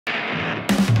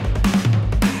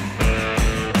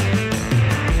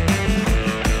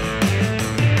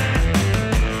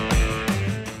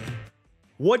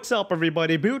What's up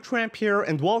everybody, Bootramp here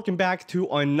and welcome back to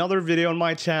another video on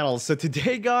my channel. So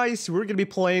today guys, we're gonna be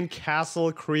playing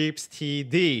Castle Creeps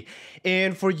TD.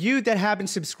 And for you that have been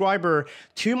subscriber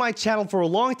to my channel for a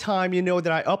long time, you know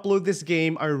that I upload this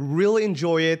game, I really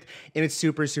enjoy it, and it's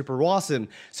super awesome.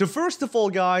 So first of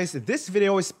all guys, this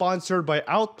video is sponsored by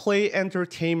Outplay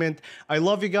Entertaiment. I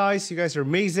love you guys are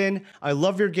amazing, I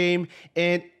love your game,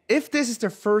 and if this is the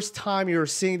first time you're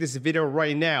seeing this video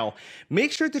right now,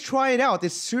 make sure to try it out.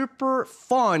 It's super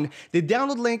fun. The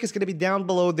download link is going to be down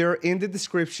below there in the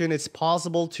description. It's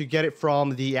possible to get it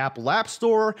from the Apple App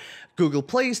Store, Google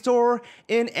Play Store,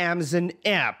 and Amazon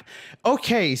app.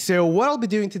 Okay, so what I'll be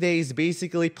doing today is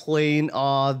basically playing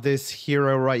this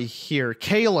hero right here,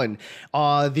 KAYLEN,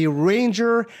 the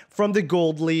ranger from the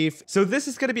gold leaf. So this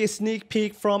is going to be a sneak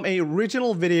peek from a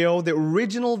original video.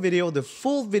 The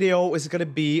full video is going to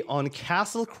be on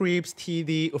Castle Creeps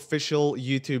TD official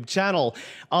YouTube channel.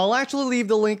 I'll actually leave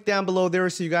the link down below there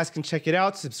so you guys can check it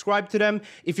out. Subscribe to them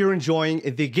if you're enjoying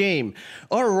the game.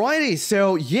 Alrighty,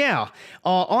 so yeah,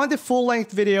 on the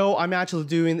full-length video, I'm actually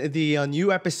doing the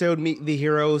new episode, Meet the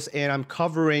Heroes, and I'm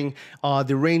covering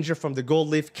the ranger from the gold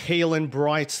leaf, KAYLEN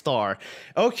BRIGHTSTAR.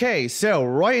 Okay, so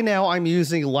right now I'm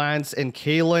using Lance and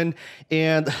KAYLEN,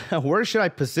 and where should I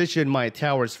position my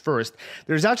towers first?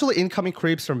 There's actually incoming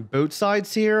creeps from both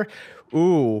sides here.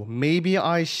 Ooh, maybe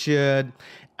I should.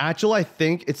 Actually, I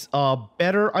think it's a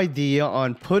better idea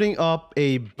on putting up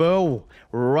a bow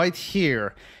right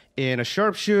here and a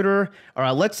sharpshooter. All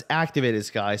right, let's activate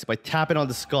this, guys, by tapping on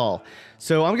the skull.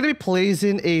 So I'm going to be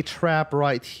placing a trap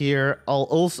right here. I'll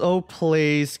also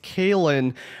place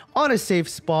KAYLEN on a safe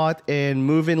spot and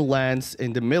moving Lance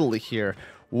in the middle here.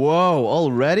 Whoa,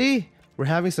 already? We're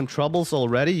having some troubles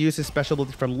already. Using special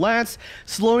ability from Lance,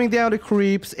 slowing down the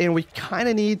creeps, and we kind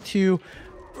of need to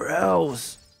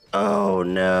browse. Oh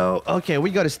no. Okay,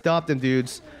 we got to stop them,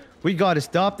 dudes. We got to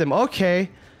stop them. Okay.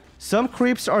 Some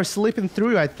creeps are slipping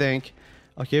through, I think.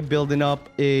 Okay, building up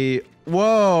a...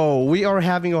 Whoa, we are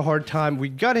having a hard time. We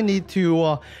gotta need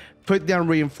to put down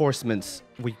reinforcements.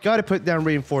 We gotta put down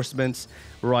reinforcements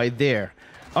right there.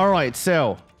 Alright,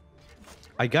 so...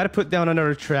 I gotta put down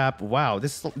another trap. Wow,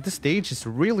 this stage is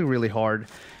really hard.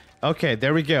 Okay,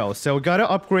 there we go. So we gotta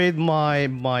upgrade my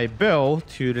bow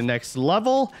to the next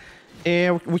level.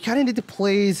 And we kind of need to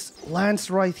place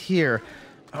Lance right here.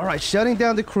 Alright, shutting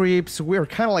down the creeps. We're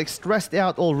kind of like stressed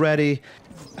out already.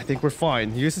 I think we're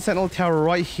fine. Use the sentinel tower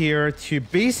right here to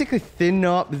basically thin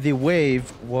up the wave.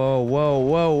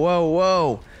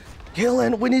 Whoa.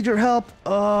 KAYLEN, we need your help.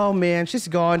 Oh man, she's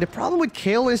gone. The problem with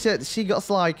KAYLEN is that she got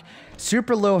like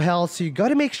super low health, so you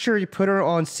gotta make sure you put her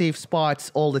on safe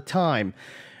spots all the time.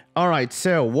 Alright,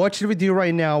 so what should we do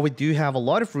right now? We do have a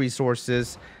lot of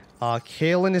resources.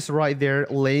 KAYLEN is right there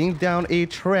laying down a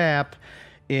trap.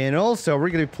 And also, we're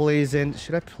going to be placing...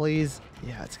 Should I place...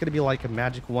 Yeah, it's going to be like a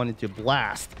magic one into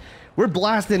blast. We're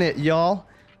blasting it, y'all.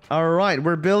 Alright,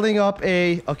 we're building up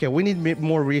a... Okay, we need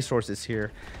more resources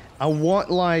here. I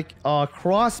want, like, a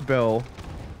crossbow.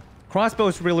 Crossbow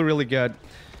is really good.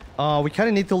 We kind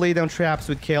of need to lay down traps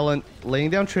with KAYLEN. Laying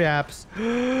down traps.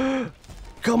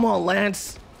 Come on,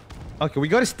 Lance. Okay, we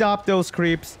got to stop those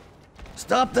creeps.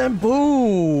 Stop them.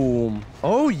 Boom.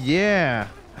 Oh, yeah.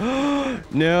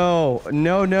 No.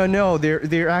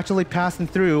 They're actually passing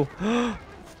through.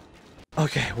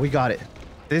 Okay, we got it.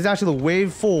 This is actually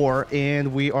wave 4,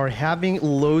 and we are having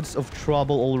loads of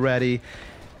trouble already.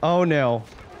 Oh no.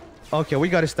 Okay, we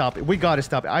gotta stop it.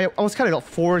 I was kind of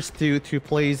forced to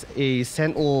place a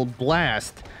sentinel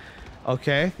blast.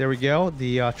 Okay, there we go.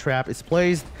 The trap is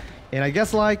placed, and I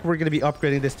guess like we're gonna be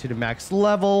upgrading this to the max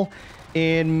level,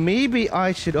 and maybe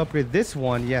I should upgrade this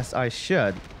one. Yes, I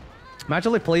should. I'm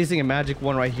actually placing a magic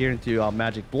one right here into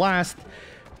magic blast.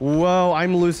 Whoa,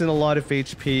 I'm losing a lot of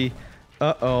HP.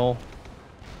 Uh-oh.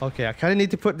 Okay, I kind of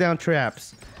need to put down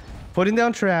traps. Putting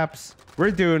down traps. We're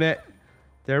doing it.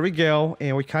 There we go.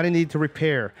 And we kind of need to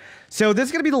repair. So this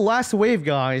is going to be the last wave,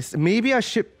 guys. Maybe I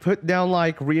should put down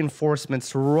like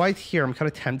reinforcements right here. I'm kind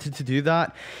of tempted to do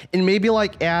that. And maybe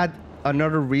like add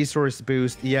another resource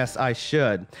boost. Yes, I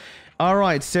should.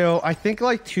 Alright, so I think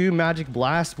like 2 magic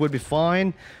blasts would be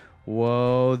fine.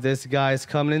 Whoa, this guy's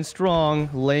coming in strong,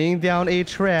 laying down a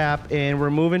trap, and we're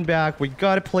moving back. We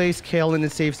gotta place KAYLEN in a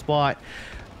safe spot.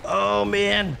 Oh,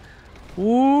 man.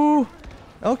 Woo.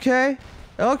 Okay,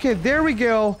 there we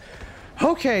go.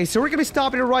 Okay, so we're gonna be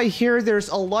stopping it right here. There's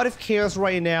a lot of chaos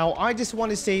right now. I just want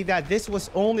to say that this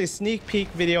was only a sneak peek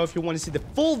video. If you want to see the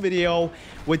full video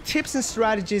with tips and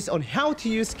strategies on how to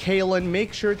use KAYLEN,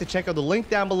 make sure to check out the link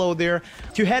down below there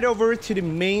to head over to the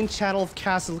main channel of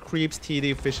Castle Creeps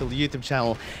TD official YouTube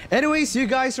channel. Anyways, you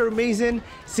guys are amazing.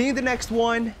 See you in the next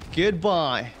one.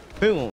 Goodbye. Boom.